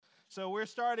So we're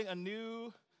starting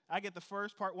I get the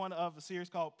first part one of a series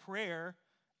called Prayer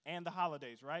and the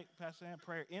Holidays, right, Pastor Sam?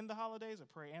 Prayer in the holidays or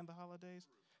prayer and the holidays?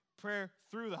 Prayer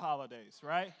through the holidays,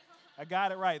 right? I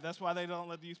got it right. That's why they don't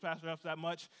let the youth pastor up that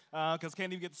much, because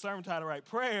can't even get the sermon title right.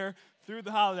 Prayer through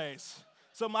the holidays.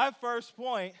 So my first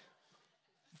point,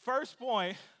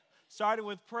 started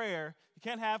with prayer. You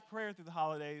can't have prayer through the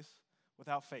holidays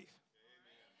without faith.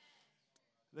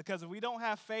 Because if we don't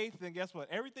have faith, then guess what?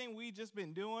 Everything we just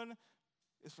been doing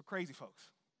is for crazy folks.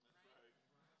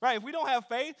 Right? If we don't have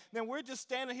faith, then we're just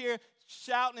standing here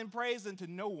shouting and praising to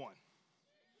no one.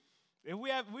 If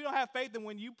we don't have faith, then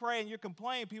when you pray and you're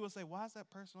complaining, people say, why is that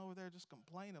person over there just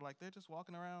complaining? Like they're just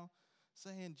walking around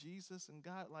saying Jesus and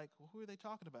God, like, well, who are they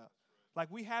talking about?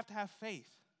 Like we have to have faith.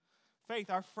 Faith,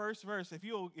 our first verse. If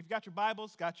you got your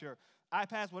Bibles, got your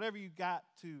iPads, whatever you got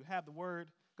to have the word,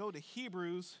 go to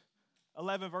Hebrews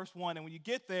 11, verse 1. And when you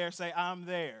get there, say, I'm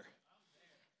there.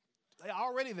 They're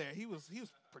already there. He was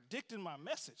predicting my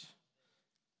message.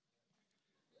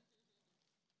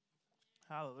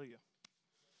 Hallelujah.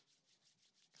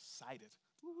 Excited.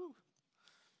 Woo-hoo.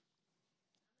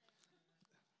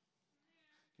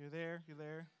 You're there.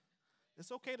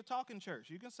 It's okay to talk in church.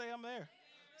 You can say I'm there.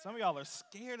 Some of y'all are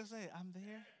scared to say, I'm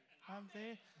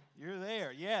there. You're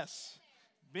there. Yes.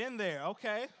 Been there.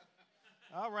 Okay.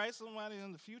 All right. Somebody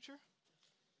in the future?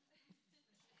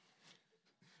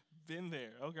 Been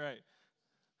there. Okay.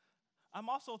 I'm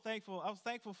also thankful. I was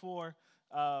thankful for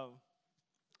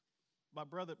my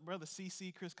brother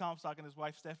CC, Chris Comstock, and his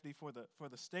wife Stephanie for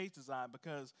the stage design,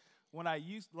 because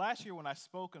last year when I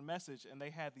spoke a message and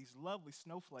they had these lovely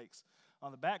snowflakes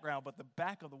on the background, but the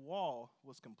back of the wall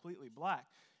was completely black.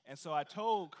 And so I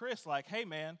told Chris, like, hey,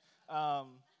 man,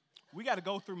 we got to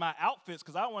go through my outfits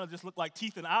because I don't want to just look like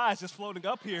teeth and eyes just floating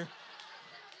up here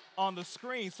on the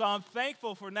screen. So I'm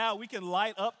thankful for now we can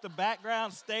light up the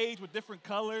background stage with different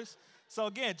colors. So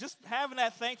again, just having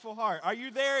that thankful heart. Are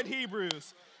you there in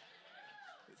Hebrews?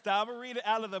 So I'm going to read it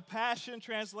out of the Passion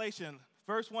Translation.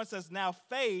 Verse 1 says, now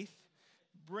faith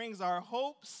brings our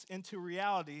hopes into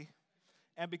reality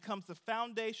and becomes the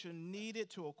foundation needed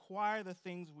to acquire the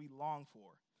things we long for.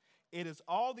 It is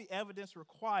all the evidence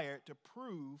required to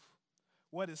prove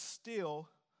what is still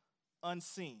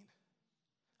unseen.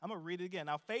 I'm going to read it again.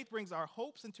 Now, faith brings our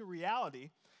hopes into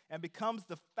reality and becomes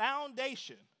the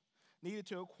foundation needed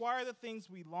to acquire the things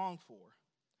we long for.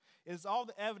 It is all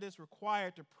the evidence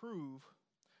required to prove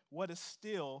what is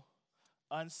still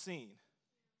unseen.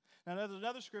 Now, there's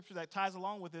another scripture that ties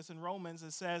along with this in Romans.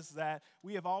 It says that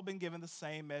we have all been given the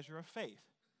same measure of faith.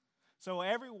 So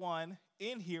everyone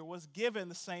in here was given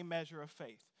the same measure of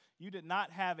faith. You did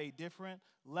not have a different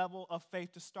level of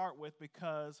faith to start with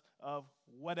because of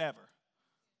whatever.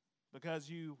 Because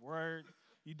you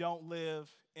don't live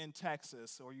in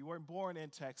Texas, or you weren't born in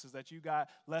Texas, that you got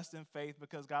less than faith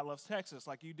because God loves Texas.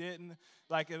 Like you didn't,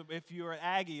 like if you're an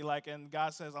Aggie, like, and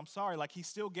God says, I'm sorry, like he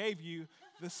still gave you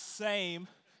the same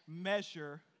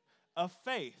measure of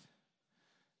faith.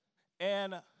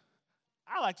 And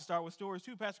I like to start with stories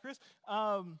too, Pastor Chris.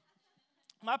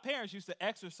 My parents used to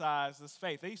exercise this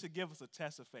faith. They used to give us a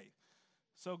test of faith.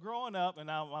 So growing up, and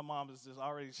now my mom is just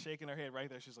already shaking her head right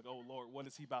there. She's like, oh, Lord, what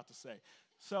is he about to say?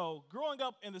 So growing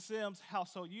up in the Sims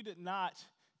household, you did not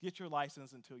get your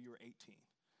license until you were 18.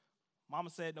 Mama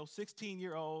said no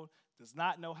 16-year-old does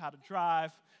not know how to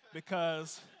drive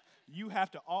because you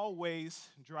have to always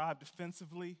drive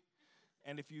defensively.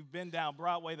 And if you've been down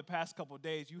Broadway the past couple of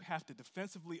days, you have to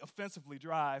offensively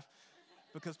drive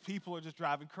because people are just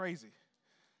driving crazy.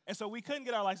 And so we couldn't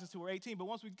get our license until we were 18. But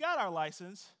once we got our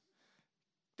license,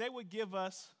 they would give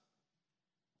us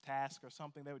task or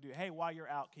something. They would do, hey, while you're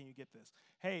out, can you get this?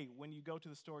 Hey, when you go to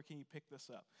the store, can you pick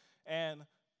this up? And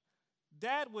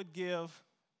Dad would give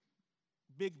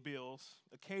big bills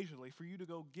occasionally for you to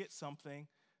go get something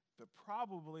that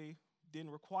probably didn't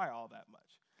require all that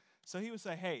much. So he would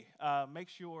say, hey, make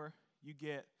sure you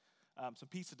get some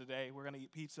pizza today. We're going to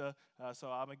eat pizza, so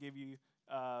I'm going to give you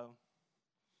 $1,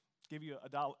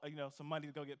 some money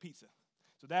to go get pizza.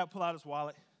 So Dad would pull out his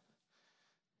wallet,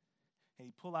 and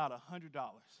he'd pull out $100, and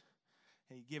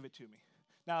he'd give it to me.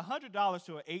 Now, $100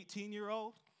 to an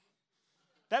 18-year-old,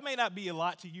 that may not be a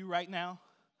lot to you right now,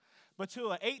 but to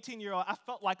an 18-year-old, I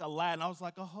felt like Aladdin. I was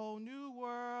like, a whole new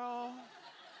world.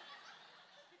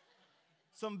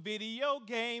 Some video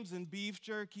games and beef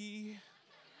jerky.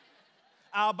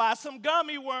 I'll buy some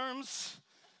gummy worms.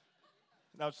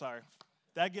 No, sorry.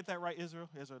 Did I get that right, Israel?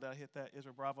 Israel, did I hit that?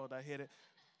 Israel Bravo, did I hit it?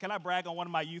 Can I brag on one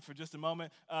of my youth for just a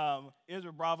moment?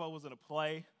 Israel Bravo was in a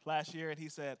play last year, and he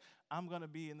said, I'm going to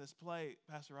be in this play.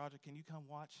 Pastor Roger, can you come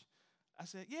watch? I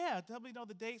said, yeah, tell me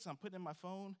the dates. I'm putting in my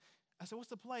phone. I said, what's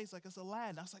the play? He's like, it's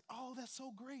Aladdin. I was like, oh, that's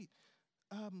so great.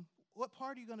 What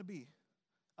part are you going to be?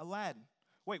 Aladdin.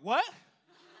 Wait, what?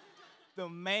 The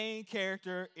main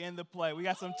character in the play. We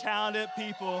got some talented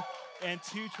people in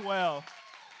 212.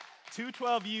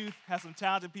 212 Youth has some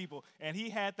talented people. And he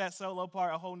had that solo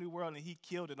part, A Whole New World, and he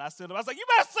killed it. And I stood up. I was like, you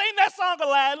better sing that song,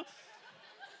 Aladdin.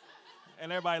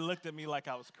 And everybody looked at me like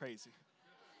I was crazy.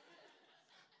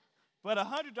 But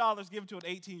 $100 given to an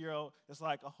 18-year-old is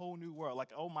like a whole new world. Like,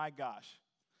 oh, my gosh.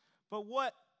 But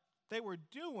what they were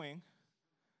doing,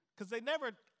 because they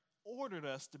never ordered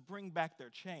us to bring back their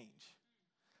change.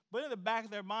 But in the back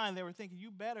of their mind, they were thinking, you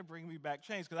better bring me back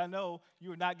change, because I know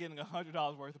you are not getting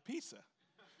 $100 worth of pizza.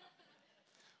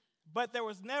 But there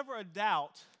was never a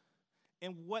doubt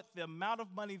in what the amount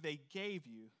of money they gave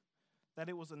you, that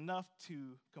it was enough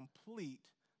to complete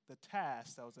the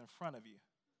task that was in front of you.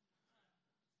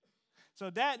 So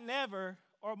dad never,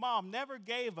 or mom never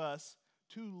gave us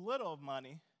too little of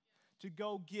money to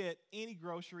go get any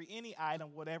grocery, any item,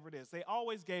 whatever it is. They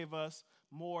always gave us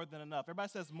more than enough. Everybody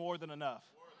says more than enough.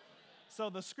 So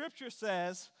the scripture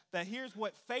says that here's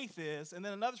what faith is, and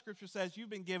then another scripture says you've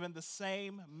been given the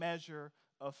same measure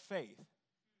of faith.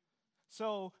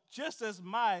 So just as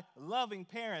my loving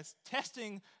parents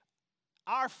testing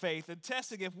our faith and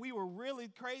testing if we were really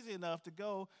crazy enough to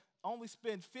go only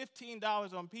spend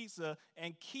 $15 on pizza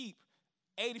and keep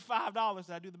 $85,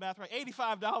 did I do the math right?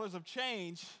 $85 of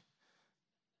change.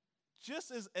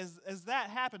 Just as that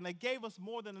happened, they gave us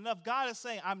more than enough. God is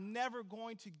saying, I'm never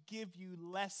going to give you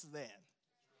less than.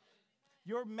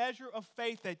 Your measure of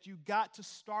faith that you got to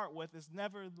start with is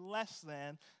never less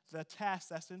than the task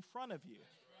that's in front of you.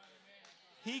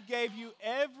 He gave you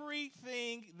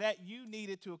everything that you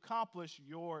needed to accomplish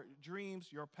your dreams,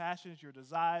 your passions, your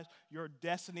desires, your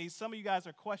destinies. Some of you guys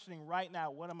are questioning right now,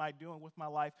 what am I doing with my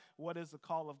life? What is the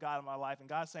call of God in my life? And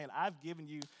God's saying, I've given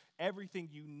you everything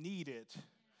you needed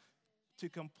to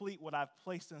complete what I've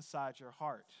placed inside your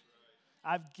heart.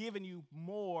 I've given you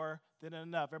more than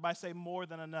enough. Everybody say more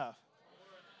than enough.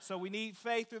 So we need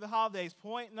faith through the holidays.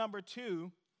 Point number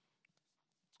 2.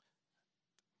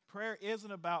 Prayer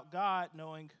isn't about God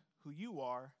knowing who you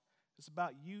are. It's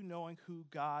about you knowing who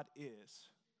God is.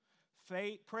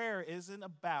 Prayer isn't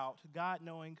about God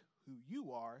knowing who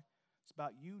you are. It's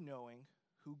about you knowing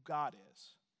who God is.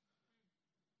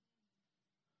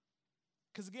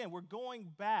 Because again, we're going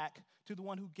back to the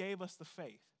one who gave us the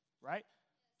faith, right?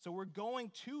 So we're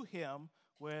going to him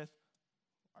with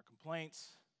our complaints,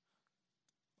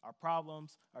 our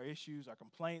problems, our issues, our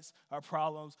complaints, our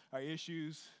problems, our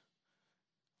issues.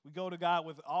 We go to God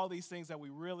with all these things that we're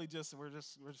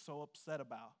so upset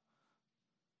about.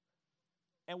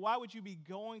 And why would you be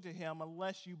going to him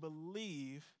unless you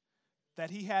believe that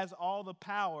he has all the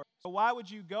power? Why would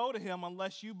you go to him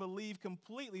unless you believe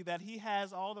completely that he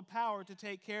has all the power to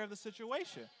take care of the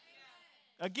situation?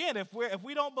 Again, if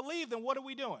we don't believe, then what are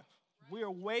we doing? We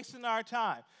are wasting our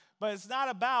time. But it's not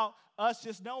about us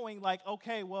just knowing like,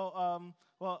 okay,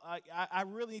 I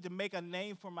really need to make a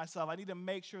name for myself. I need to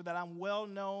make sure that I'm well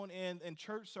known in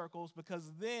church circles because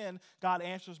then God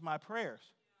answers my prayers.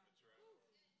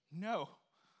 No.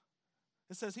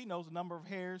 It says he knows the number of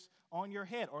hairs on your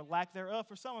head or lack thereof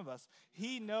for some of us.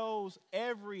 He knows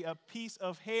every piece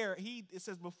of hair. It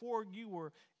says before you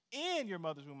were in your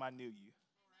mother's womb, I knew you.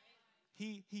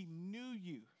 He knew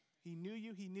you. He knew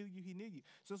you, he knew you, he knew you.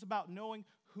 So it's about knowing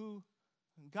who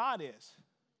God is.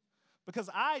 Because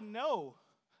I know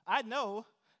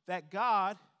that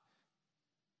God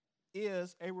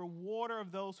is a rewarder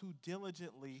of those who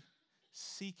diligently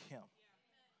seek him.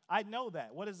 I know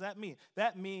that. What does that mean?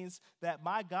 That means that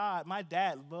my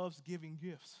dad loves giving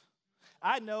gifts.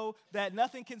 I know that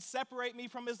nothing can separate me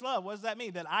from his love. What does that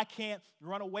mean? That I can't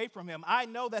run away from him. I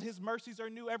know that his mercies are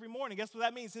new every morning. Guess what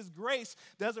that means? His grace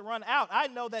doesn't run out. I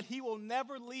know that he will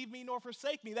never leave me nor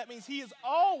forsake me. That means he is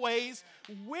always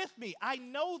with me. I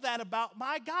know that about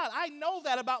my God. I know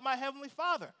that about my Heavenly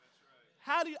Father.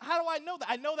 How do I know that?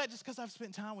 I know that just because I've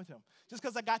spent time with him. Just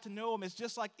because I got to know him. It's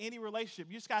just like any relationship.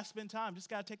 You just got to spend time. Just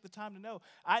got to take the time to know.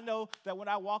 I know that when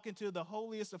I walk into the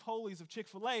holiest of holies of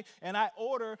Chick-fil-A and I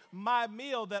order my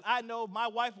meal that I know my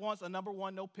wife wants a number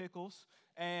 1, no pickles.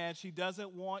 And she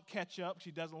doesn't want ketchup.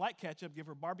 She doesn't like ketchup. Give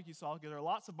her barbecue sauce. Give her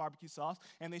lots of barbecue sauce.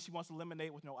 And then she wants a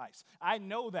lemonade with no ice. I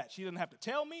know that. She doesn't have to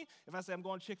tell me. If I say I'm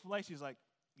going to Chick-fil-A, she's like,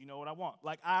 you know what I want.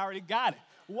 Like, I already got it.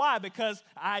 Why? Because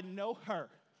I know her.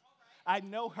 I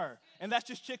know her. And that's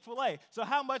just Chick-fil-A. So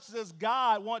how much does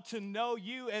God want to know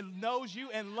you and knows you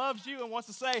and loves you and wants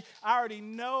to say, I already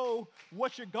know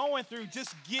what you're going through.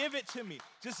 Just give it to me.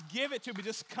 Just give it to me.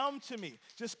 Just come to me.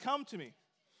 Just come to me.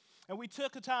 And we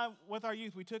took a time with our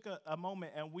youth. We took a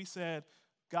moment and we said,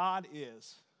 God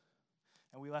is,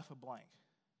 and we left a blank.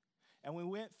 And we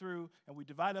went through and we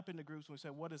divided up into groups and we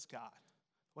said, what is God?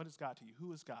 What is God to you?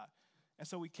 Who is God? And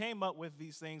so we came up with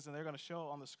these things, and they're going to show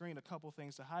on the screen a couple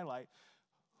things to highlight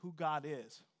who God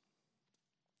is.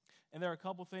 And there are a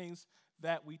couple things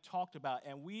that we talked about,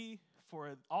 and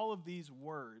for all of these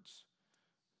words,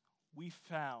 we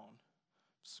found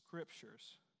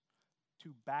scriptures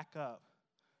to back up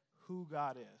who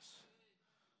God is.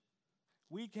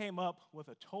 We came up with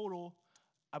a total,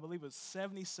 I believe it was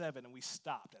 77, and we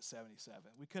stopped at 77.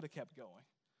 We could have kept going.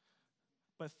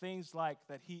 But things like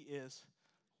that he is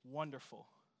wonderful,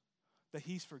 that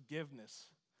he's forgiveness,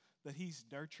 that he's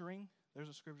nurturing. There's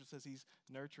a scripture that says he's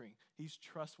nurturing. He's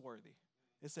trustworthy.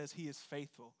 It says he is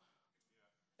faithful.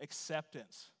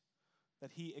 Acceptance,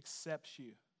 that he accepts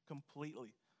you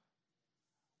completely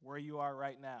where you are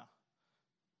right now.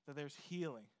 That there's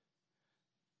healing.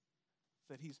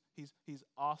 That he's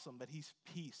awesome, that he's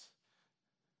peace.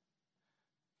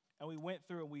 And we went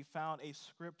through and we found a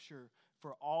scripture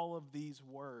for all of these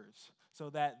words so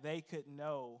that they could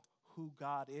know who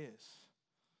God is.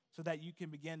 So that you can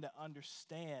begin to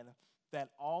understand that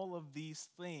all of these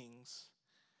things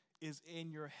is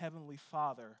in your Heavenly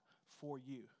Father for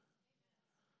you.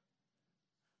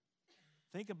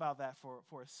 Think about that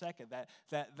for a second.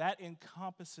 That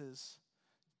encompasses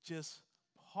just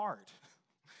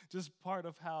part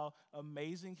of how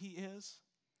amazing he is.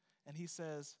 And he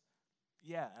says,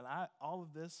 yeah, and all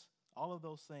of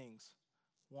those things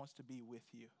wants to be with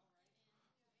you.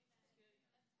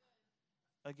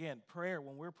 Again, prayer,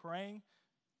 when we're praying,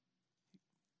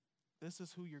 this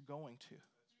is who you're going to.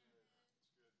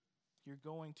 You're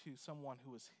going to someone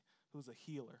who's a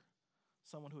healer,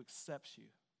 someone who accepts you.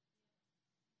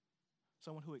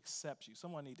 Someone who accepts you.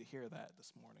 Someone need to hear that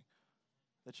this morning,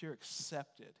 that you're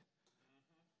accepted.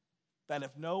 That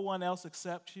if no one else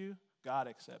accepts you, God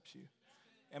accepts you.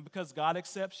 And because God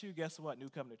accepts you, guess what? New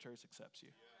Covenant Church accepts you.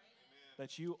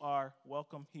 That you are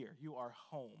welcome here. You are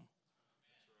home.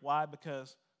 Why?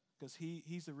 Because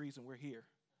he's the reason we're here.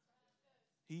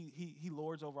 He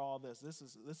lords over all this. This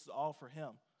is all for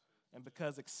him. And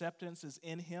because acceptance is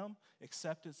in him,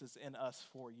 acceptance is in us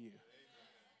for you.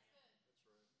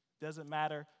 Doesn't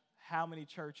matter how many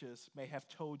churches may have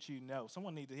told you no.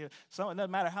 Someone need to hear. It doesn't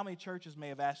matter how many churches may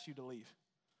have asked you to leave.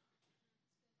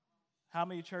 How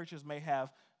many churches may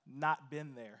have not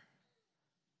been there.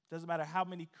 Doesn't matter how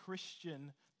many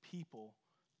Christian people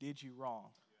did you wrong.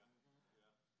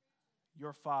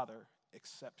 Your Father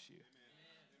accepts you.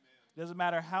 Doesn't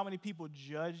matter how many people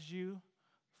judged you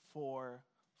for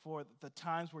the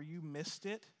times where you missed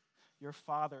it. Your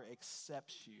Father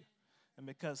accepts you. And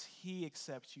because he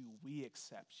accepts you, we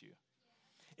accept you.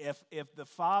 If the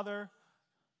Father,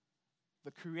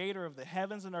 the creator of the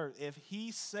heavens and earth, if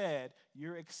he said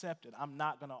you're accepted, I'm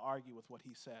not going to argue with what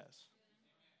he says.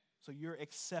 So you're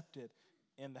accepted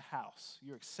in the house.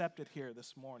 You're accepted here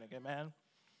this morning. Amen?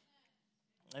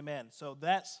 Amen. So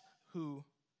that's who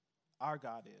our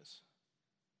God is.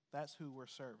 That's who we're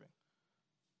serving.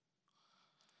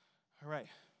 All right,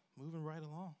 moving right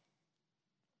along.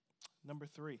 Number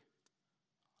 3.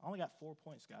 I only got 4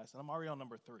 points, guys, and I'm already on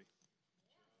number 3.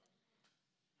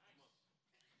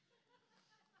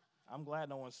 I'm glad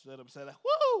no one stood up and said,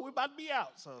 woo, we're about to be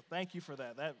out. So thank you for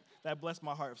that. That blessed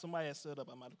my heart. If somebody had stood up,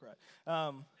 I might have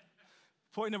cried.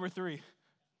 Point number 3.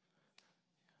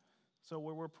 So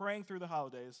when we're praying through the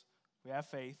holidays, we have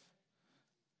faith.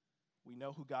 We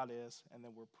know who God is, and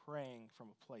then we're praying from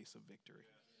a place of victory.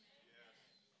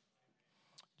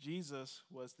 Jesus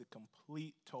was the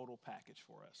complete, total package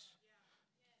for us.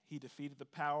 He defeated the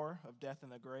power of death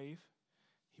and the grave.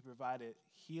 He provided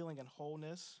healing and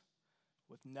wholeness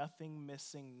with nothing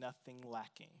missing, nothing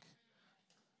lacking.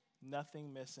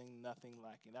 Nothing missing, nothing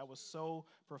lacking. That was so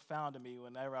profound to me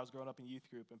whenever I was growing up in youth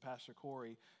group and Pastor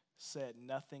Corey said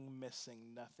nothing missing,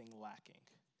 nothing lacking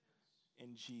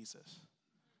in Jesus.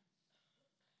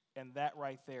 And that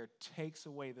right there takes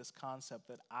away this concept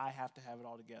that I have to have it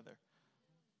all together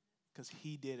because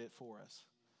he did it for us.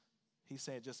 He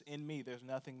said, just in me, there's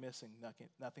nothing missing,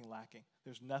 nothing lacking.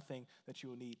 There's nothing that you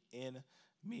will need in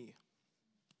me.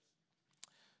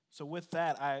 So with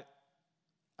that,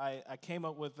 I came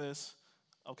up with this.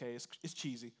 Okay, it's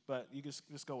cheesy, but you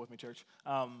just go with me, church.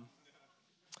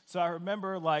 So I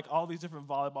remember like all these different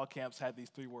volleyball camps had these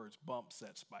 3 words: bump,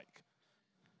 set, spike.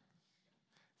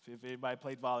 If anybody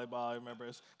played volleyball, remember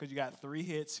it's because you got 3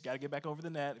 hits, you got to get back over the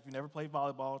net. If you never played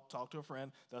volleyball, talk to a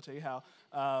friend. They'll tell you how.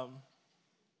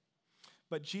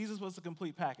 But Jesus was the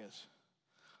complete package.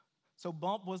 So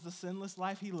bump was the sinless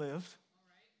life he lived.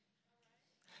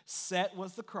 Set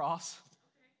was the cross.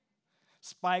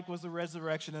 Spike was the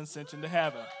resurrection and ascension to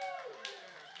heaven.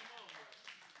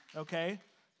 Okay?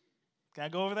 Can I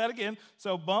go over that again?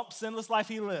 So bump, sinless life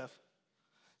he lived.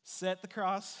 Set the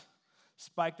cross,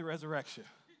 Spike the resurrection.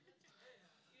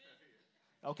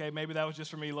 Okay, maybe that was just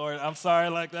for me, Lord. I'm sorry.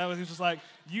 Like that was just like,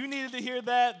 you needed to hear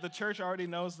that. The church already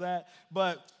knows that.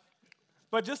 But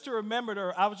just to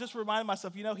remember, I was just reminding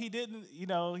myself, he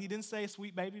didn't say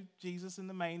sweet baby Jesus in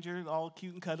the manger, all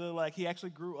cute and cuddly. Like he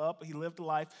actually grew up, he lived a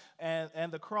life,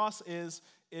 and the cross is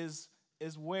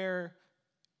where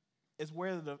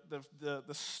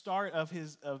the start of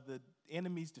the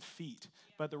enemy's defeat.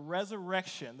 But the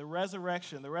resurrection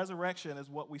is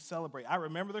what we celebrate. I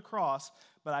remember the cross,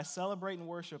 but I celebrate and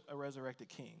worship a resurrected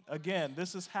king. Again,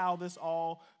 this is how this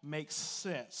all makes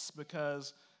sense,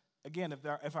 because again,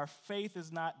 if our faith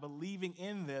is not believing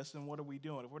in this, then what are we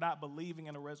doing? If we're not believing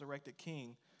in a resurrected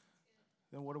king,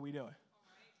 then what are we doing?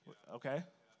 Okay?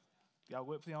 Y'all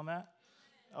with me on that?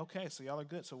 Okay, so y'all are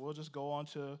good. So we'll just go on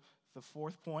to the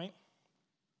fourth point,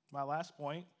 my last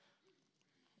point.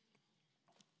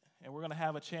 And we're going to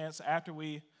have a chance after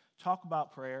we talk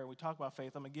about prayer, we talk about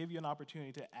faith, I'm going to give you an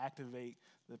opportunity to activate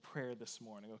the prayer this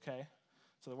morning, okay?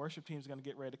 So the worship team is going to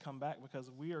get ready to come back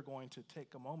because we are going to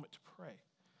take a moment to pray.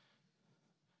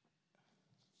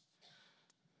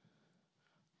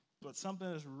 But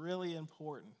something that's really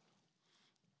important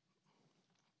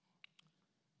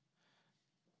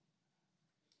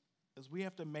is we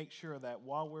have to make sure that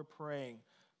while we're praying,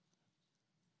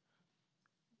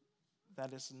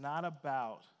 that it's not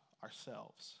about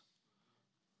ourselves.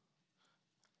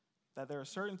 That there are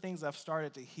certain things I've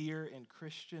started to hear in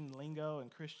Christian lingo and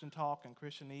Christian talk and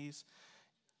Christianese,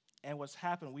 and what's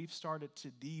happened, we've started to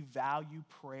devalue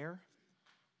prayer,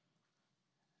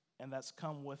 and that's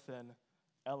come with an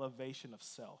elevation of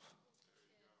self.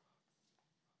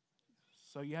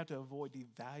 So you have to avoid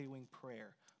devaluing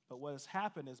prayer. But what has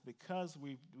happened is because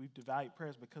we've devalued prayer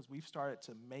is because we've started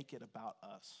to make it about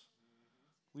us.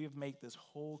 We have made this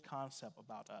whole concept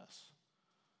about us.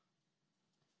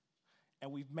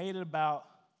 And we've made it about,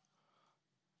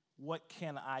 what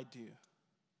can I do?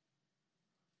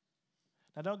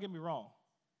 Now, don't get me wrong.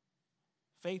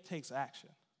 Faith takes action.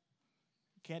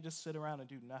 You can't just sit around and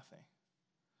do nothing.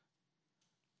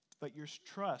 But your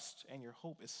trust and your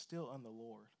hope is still in the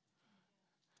Lord.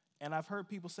 And I've heard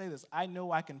people say this, I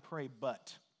know I can pray,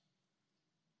 but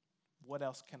what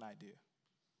else can I do?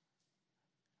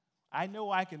 I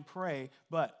know I can pray,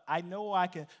 but I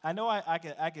can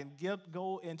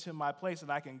go into my place and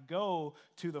I can go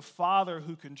to the Father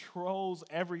who controls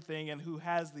everything and who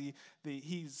has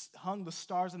he's hung the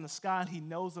stars in the sky and he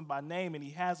knows them by name and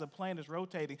he has a plan that's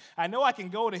rotating. I know I can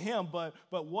go to him, but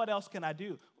what else can I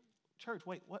do? Church,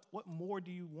 wait, what more do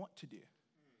you want to do?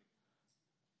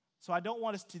 So I don't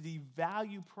want us to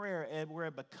devalue prayer where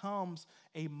it becomes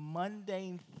a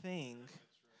mundane thing.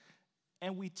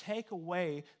 And we take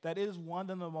away that it is one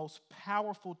of the most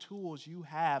powerful tools you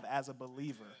have as a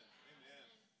believer. Amen.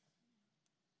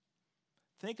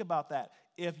 Think about that.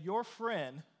 If your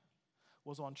friend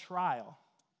was on trial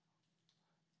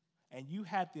and you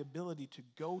had the ability to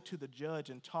go to the judge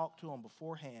and talk to him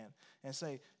beforehand and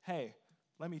say, hey,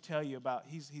 let me tell you about,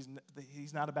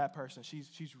 he's not a bad person.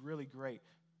 She's really great.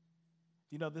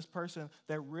 You know, this person,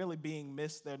 they're really being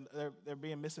they're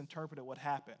being misinterpreted what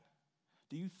happened.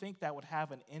 Do you think that would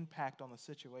have an impact on the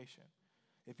situation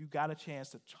if you got a chance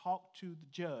to talk to the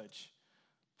judge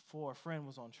before a friend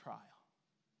was on trial?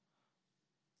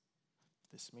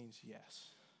 This means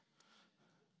yes.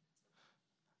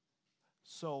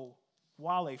 So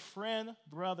while a friend,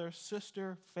 brother,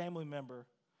 sister, family member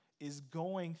is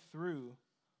going through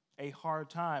a hard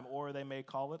time, or they may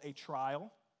call it a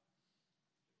trial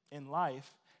in life,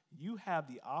 you have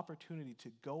the opportunity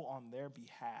to go on their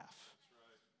behalf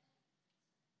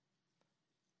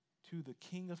to the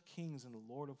King of Kings and the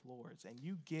Lord of Lords, and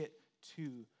you get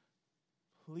to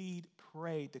plead,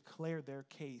 pray, declare their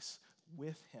case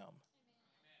with him. Amen.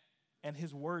 And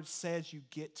his word says you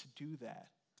get to do that. Amen.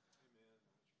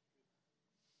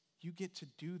 You get to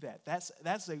do that.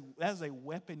 That's a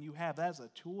weapon you have. That is a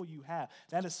tool you have.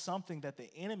 That is something that the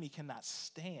enemy cannot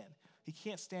stand. He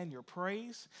can't stand your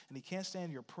praise, and he can't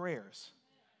stand your prayers.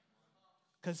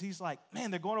 Because he's like,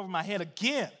 man, they're going over my head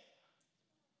again.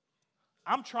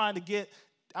 I'm trying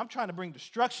to bring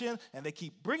destruction, and they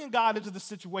keep bringing God into the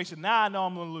situation. Now I know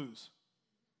I'm going to lose.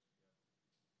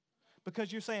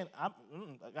 Because you're saying,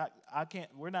 I can't,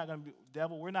 we're not going to be,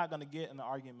 devil, we're not going to get in an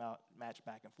argument match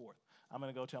back and forth. I'm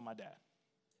going to go tell my dad.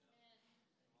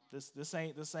 This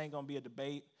ain't going to be a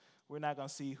debate. We're not going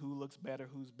to see who looks better,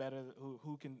 who's better,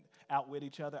 who can outwit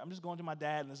each other. I'm just going to my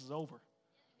dad, and this is over.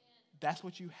 That's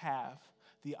what you have.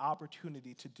 the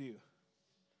opportunity to do.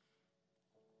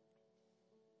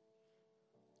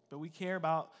 But we care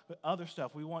about other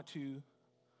stuff. We want to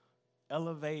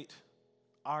elevate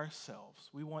ourselves.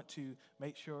 We want to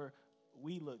make sure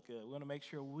we look good. We want to make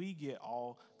sure we get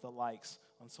all the likes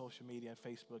on social media and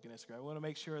Facebook and Instagram. We want to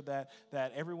make sure that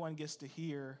everyone gets to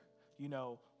hear,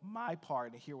 my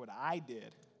part and hear what I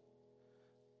did.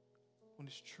 When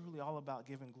it's truly all about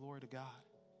giving glory to God.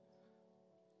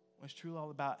 When it's truly all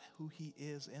about who he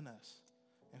is in us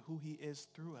and who he is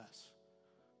through us.